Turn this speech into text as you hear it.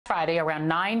Friday around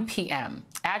 9 p.m.,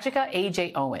 Ajika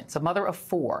A.J. Owens, a mother of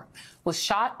four, was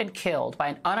shot and killed by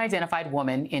an unidentified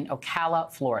woman in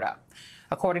Ocala, Florida.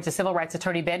 According to civil rights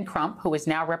attorney Ben Crump, who is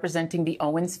now representing the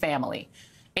Owens family,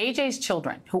 AJ's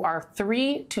children, who are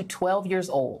 3 to 12 years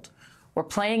old, were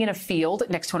playing in a field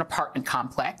next to an apartment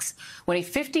complex when a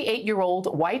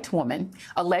 58-year-old white woman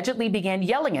allegedly began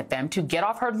yelling at them to get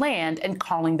off her land and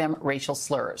calling them racial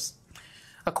slurs.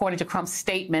 According to Crump's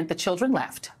statement, the children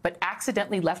left, but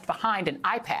accidentally left behind an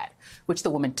iPad, which the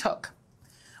woman took.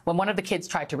 When one of the kids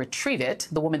tried to retrieve it,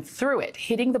 the woman threw it,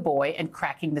 hitting the boy and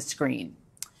cracking the screen.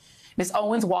 Ms.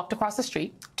 Owens walked across the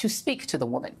street to speak to the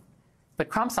woman. But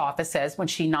Crump's office says when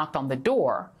she knocked on the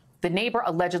door, the neighbor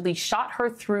allegedly shot her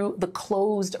through the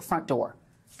closed front door.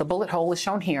 The bullet hole is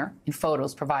shown here in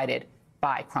photos provided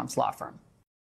by Crump's law firm.